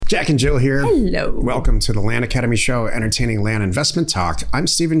Jack and Jill here. Hello. Welcome to the Land Academy Show, entertaining land investment talk. I'm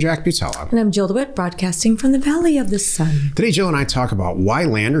Stephen Jack Butala. And I'm Jill DeWitt, broadcasting from the Valley of the Sun. Today, Jill and I talk about why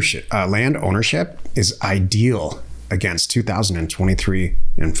land ownership is ideal against 2023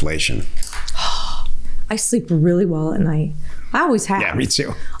 inflation. I sleep really well at night. I always have. Yeah, me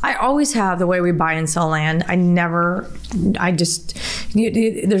too. I always have the way we buy and sell land.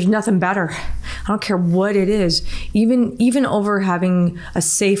 There's nothing better. I don't care what it is. Even over having a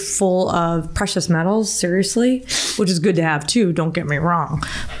safe full of precious metals, seriously, which is good to have too, don't get me wrong.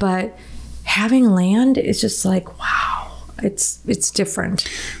 But having land is just like, wow, it's different.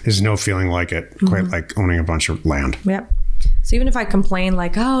 There's no feeling like it, quite like owning a bunch of land. Yep. So even if I complain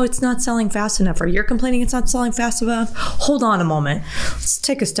like, oh, it's not selling fast enough, or you're complaining it's not selling fast enough, hold on a moment. Let's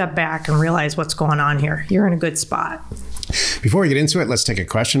take a step back and realize what's going on here. You're in a good spot. Before we get into it, let's take a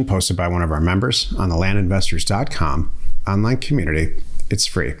question posted by one of our members on the landinvestors.com online community. It's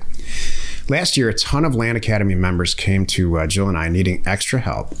free. Last year, a ton of Land Academy members came to Jill and I needing extra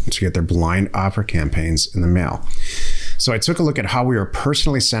help to get their blind offer campaigns in the mail. So I took a look at how we were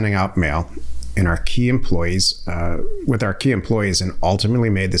personally sending out mail and our key employees, and ultimately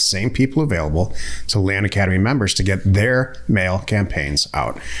made the same people available to Land Academy members to get their mail campaigns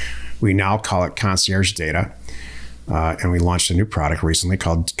out. We now call it Concierge Data, and we launched a new product recently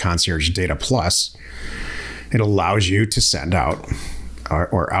called Concierge Data Plus. It allows you to send out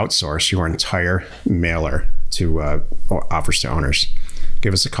or outsource your entire mailer to offers to owners.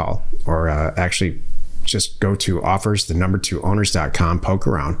 Give us a call, or actually just go to offers2owners.com, poke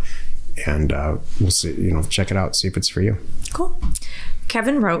around, and we'll see, check it out, see if it's for you. Cool.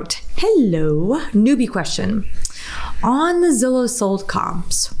 Kevin wrote, hello, newbie question. On the Zillow sold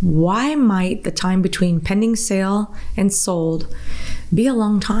comps, why might the time between pending sale and sold be a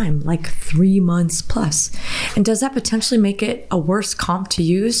long time, like 3 months plus? And does that potentially make it a worse comp to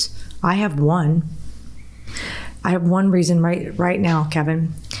use? I have one reason right now,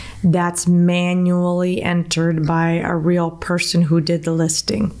 Kevin. That's manually entered by a real person who did the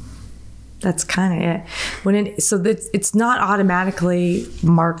listing. That's kind of it. It's not automatically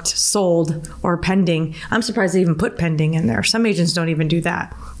marked sold or pending. I'm surprised they even put pending in there. Some agents don't even do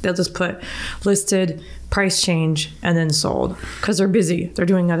that. They'll just put listed, price change, and then sold because they're busy. They're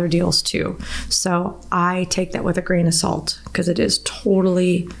doing other deals too. So I take that with a grain of salt because it is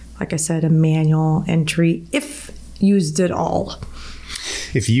totally, like I said, a manual entry if used at all.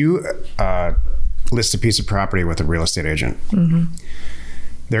 If you list a piece of property with a real estate agent,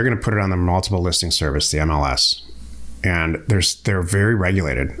 they're going to put it on the multiple listing service, the MLS, and they're very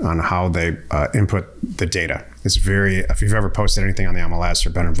regulated on how they input the data. If you've ever posted anything on the MLS or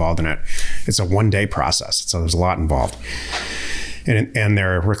been involved in it, it's a one-day process. So there's a lot involved, and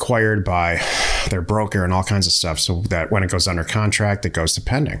they're required by their broker and all kinds of stuff, so that when it goes under contract, it goes to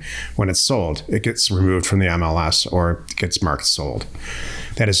pending. When it's sold, it gets removed from the MLS or gets marked sold.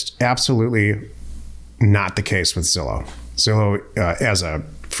 That is absolutely not the case with Zillow. Zillow, as a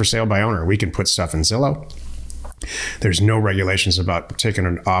for sale by owner, we can put stuff in Zillow. There's no regulations about taking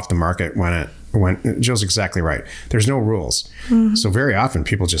it off the market when Jill's exactly right. There's no rules. So very often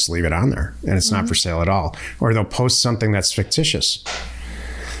people just leave it on there and it's not for sale at all. Or they'll post something that's fictitious.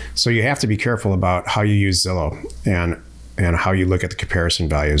 So you have to be careful about how you use Zillow and how you look at the comparison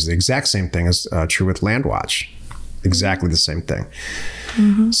values. The exact same thing is true with LandWatch. Exactly the same thing.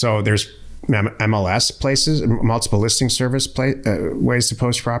 So there's MLS places, multiple listing service ways to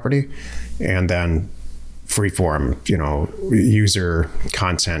post property, and then freeform, user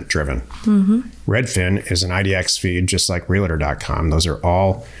content driven. Redfin is an IDX feed, just like Realtor.com. Those are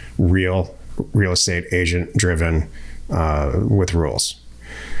all real estate agent driven with rules.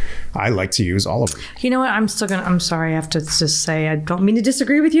 I like to use all of them. You know what? I'm sorry. I have to just say, I don't mean to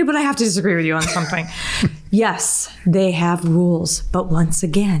disagree with you, but I have to disagree with you on something. Yes, they have rules, but once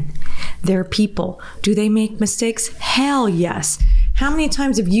again, they're people. Do they make mistakes? Hell yes. How many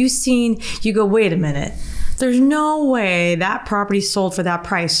times have you go, wait a minute, there's no way that property sold for that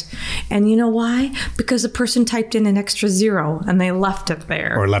price. And you know why? Because the person typed in an extra zero and they left it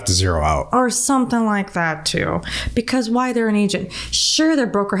there. Or left a zero out. Or something like that too. Because why? They're an agent. Sure, their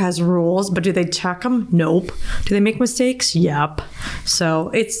broker has rules, but do they check them? Nope. Do they make mistakes? Yep.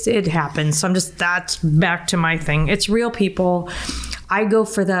 So it happens. So that's back to my thing. It's real people. I look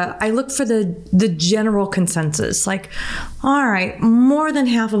for the general consensus. Like, all right, more than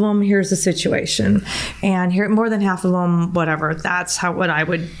half of them, here's the situation, and here more than half of them, whatever. That's what I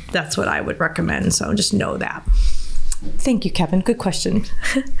would recommend. So just know that. Thank you, Kevin. Good question.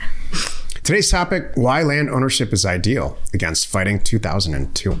 Today's topic: why land ownership is ideal against fighting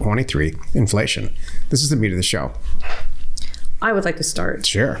 2023 inflation. This is the meat of the show. I would like to start.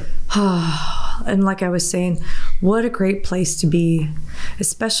 Sure. And like I was saying, what a great place to be,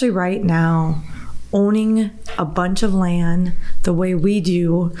 especially right now, owning a bunch of land the way we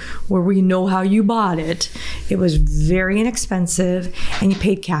do, where we know how you bought it. It was very inexpensive and you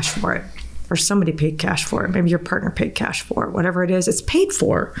paid cash for it. Or somebody paid cash for it. Maybe your partner paid cash for it. Whatever it is, it's paid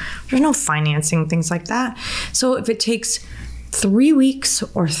for. There's no financing, things like that. So if it takes 3 weeks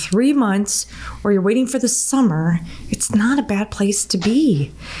or 3 months, or you're waiting for the summer, it's not a bad place to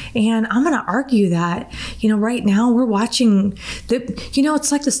be. And I'm going to argue that, right now we're watching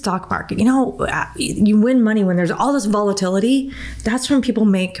it's like the stock market. You win money when there's all this volatility. That's when people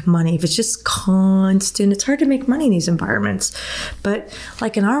make money. If it's just constant, it's hard to make money in these environments. But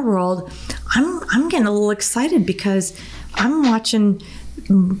like in our world, I'm getting a little excited because I'm watching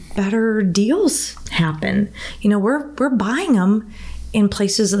better deals happen. We're buying them in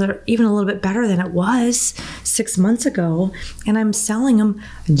places that are even a little bit better than it was 6 months ago, and I'm selling them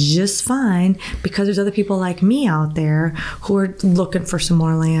just fine because there's other people like me out there who are looking for some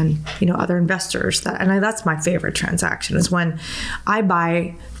more land. Other investors that's my favorite transaction is when I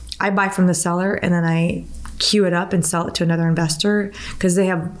buy from the seller and then I queue it up and sell it to another investor because they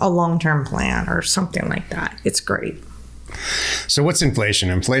have a long-term plan or something like that. It's great. So what's inflation?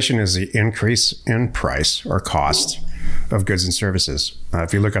 Inflation is the increase in price or cost of goods and services.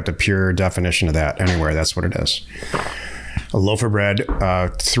 If you look up the pure definition of that anywhere, that's what it is. A loaf of bread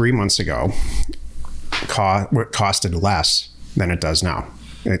 3 months ago costed less than it does now.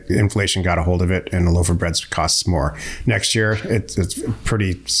 Inflation got a hold of it, and a loaf of bread costs more. Next year, it's a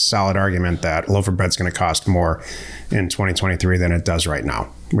pretty solid argument that a loaf of bread's going to cost more in 2023 than it does right now,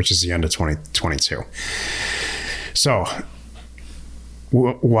 which is the end of 2022. So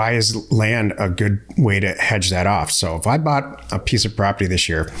why is land a good way to hedge that off? So if I bought a piece of property this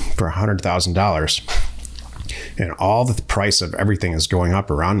year for $100,000 and all the price of everything is going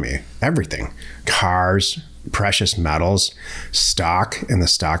up around me, everything, cars, precious metals, stock in the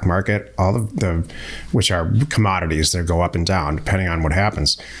stock market, all of the, which are commodities that go up and down depending on what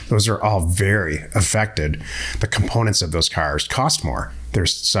happens, those are all very affected. The components of those cars cost more. They're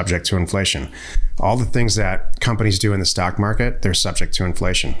subject to inflation. All the things that companies do in the stock market, they're subject to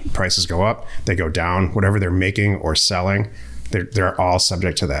inflation. Prices go up, they go down, whatever they're making or selling, they're all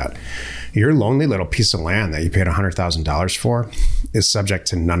subject to that. Your lonely little piece of land that you paid $100,000 for is subject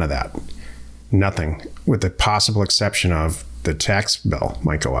to none of that. Nothing, with the possible exception of the tax bill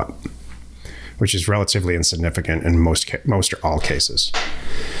might go up, which is relatively insignificant in most or all cases.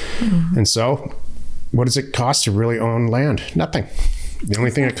 Mm-hmm. And so what does it cost to really own land? Nothing. The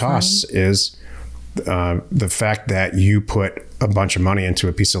only thing it costs is the fact that you put a bunch of money into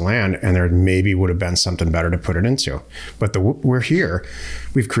a piece of land and there maybe would have been something better to put it into. But we're here.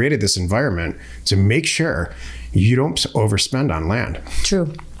 We've created this environment to make sure you don't overspend on land.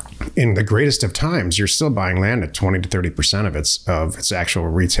 True. In the greatest of times, you're still buying land at 20 to 30% of its actual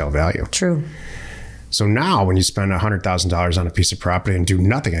retail value. True. So now when you spend $100,000 on a piece of property and do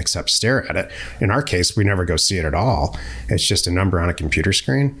nothing except stare at it, in our case, we never go see it at all. It's just a number on a computer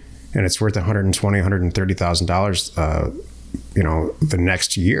screen, and it's worth $120,000, $130,000, the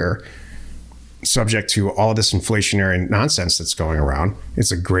next year, subject to all this inflationary nonsense that's going around.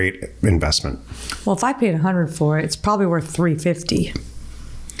 It's a great investment. Well, if I paid $100 for it, it's probably worth $350.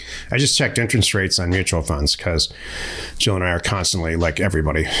 I just checked interest rates on mutual funds because Jill and I are constantly, like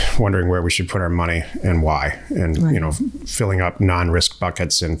everybody, wondering where we should put our money and why, and right. Filling up non-risk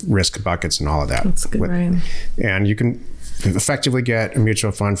buckets and risk buckets and all of that. That's good, right? And you can effectively get a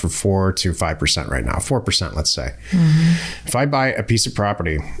mutual fund for 4 to 5% right now, 4%, let's say. Mm-hmm. If I buy a piece of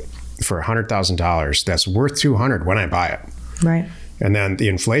property for $100,000, that's worth $200,000 when I buy it. Right. And then the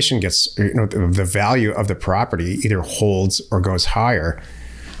inflation gets, the value of the property either holds or goes higher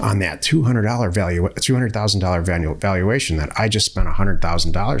on that $200,000 valuation that I just spent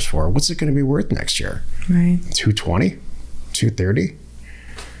 $100,000 for. What's it going to be worth next year? Right. $220,000, $230,000,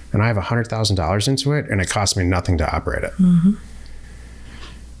 and I have $100,000 into it, and it costs me nothing to operate it. Mm-hmm.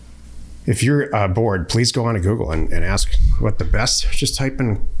 If you're bored, please go on to Google and ask what the best. Just type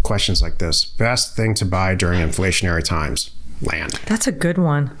in questions like this: best thing to buy during inflationary times. Land. That's a good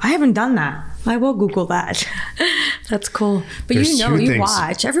one. I haven't done that. I will Google that. That's cool. But There's you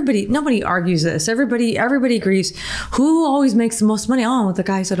watch. Nobody argues this. Everybody agrees. Who always makes the most money? Oh, the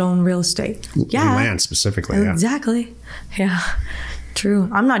guys that own real estate. Yeah. Land specifically. Yeah. Exactly. Yeah. True.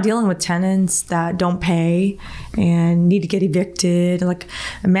 I'm not dealing with tenants that don't pay and need to get evicted. Like,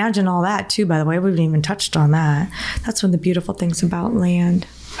 imagine all that too, by the way. We haven't even touched on that. That's one of the beautiful things about land.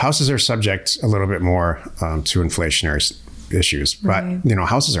 Houses are subject a little bit more to inflationary issues. But,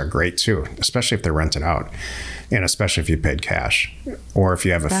 houses are great too, especially if they're rented out. And especially if you paid cash or if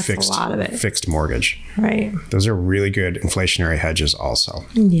you have a fixed mortgage. Right. Those are really good inflationary hedges also.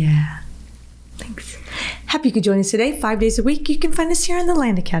 Yeah. Thanks. Happy you could join us today, 5 days a week. You can find us here on the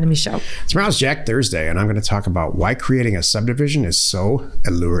Land Academy Show. Tomorrow's Jack Thursday, and I'm going to talk about why creating a subdivision is so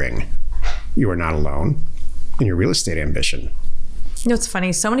alluring. You are not alone in your real estate ambition. It's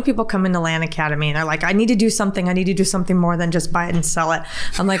funny. So many people come into Land Academy and they're like, I need to do something. I need to do something more than just buy it and sell it.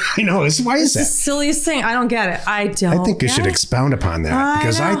 I'm like, I know. Why is that? It's the silliest thing. I don't get it. I think you should expound upon that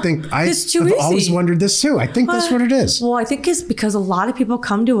because I think I've always wondered this too. I think that's what it is. Well, I think it's because a lot of people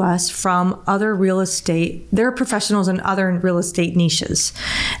come to us from other real estate. They're professionals in other real estate niches.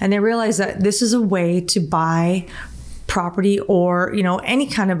 And they realize that this is a way to buy property or any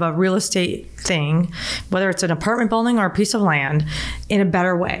kind of a real estate thing, whether it's an apartment building or a piece of land, in a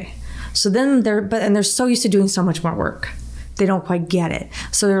better way. So then they're so used to doing so much more work, they don't quite get it.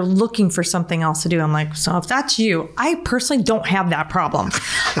 So they're looking for something else to do. I'm like, so if that's you, I personally don't have that problem.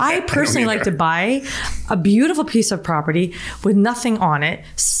 I personally like to buy a beautiful piece of property with nothing on it,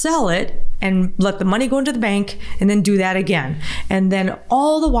 sell it, and let the money go into the bank, and then do that again. And then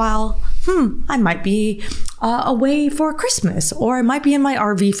all the while, I might be away for Christmas, or I might be in my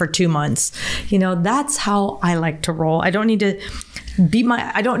RV for 2 months. That's how I like to roll. I don't need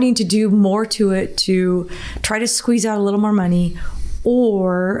to do more to it to try to squeeze out a little more money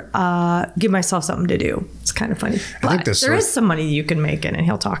or give myself something to do. It's kind of funny. But there is some money you can make in it,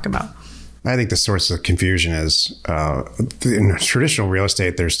 he'll talk about. I think the source of confusion is in traditional real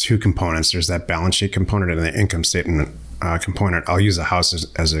estate, there's two components. There's that balance sheet component and the income statement component. I'll use a house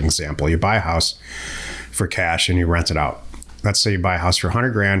as an example. You buy a house for cash and you rent it out. Let's say you buy a house for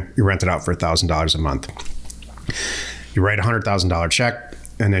 $100,000, you rent it out for $1,000 a month. You write a $100,000 check,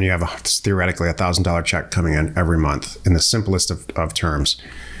 and then you have theoretically a $1,000 check coming in every month in the simplest of terms.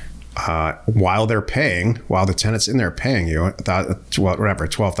 While the tenant's in there paying you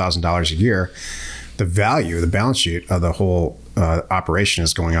 $12,000 a year, the balance sheet of the whole operation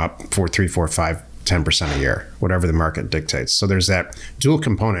is going up for 3, 4, 5, 10% a year, whatever the market dictates. So there's that dual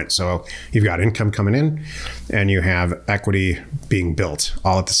component. So you've got income coming in and you have equity being built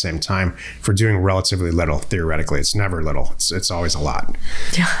all at the same time for doing relatively little. Theoretically, it's never little. It's always a lot.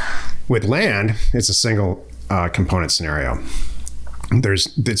 Yeah. With land, it's a single component scenario.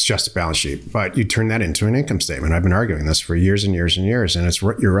 It's just a balance sheet, but you turn that into an income statement. I've been arguing this for years and years and years, and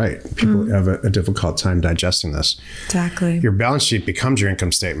you're right. People have a difficult time digesting this. Exactly. Your balance sheet becomes your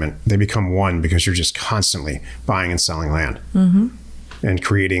income statement. They become one because you're just constantly buying and selling land. And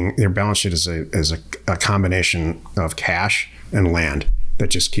creating your balance sheet is a combination of cash and land that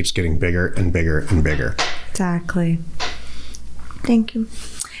just keeps getting bigger and bigger and bigger. Exactly. Thank you.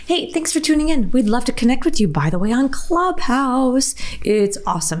 Hey, thanks for tuning in. We'd love to connect with you, by the way, on Clubhouse. It's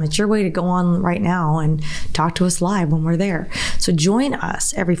awesome. It's your way to go on right now and talk to us live when we're there. So join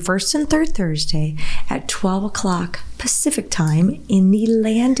us every first and third Thursday at 12 o'clock Pacific time in the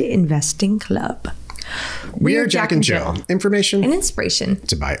Land Investing Club. We are Jack and Jill. Information and inspiration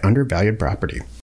to buy undervalued property.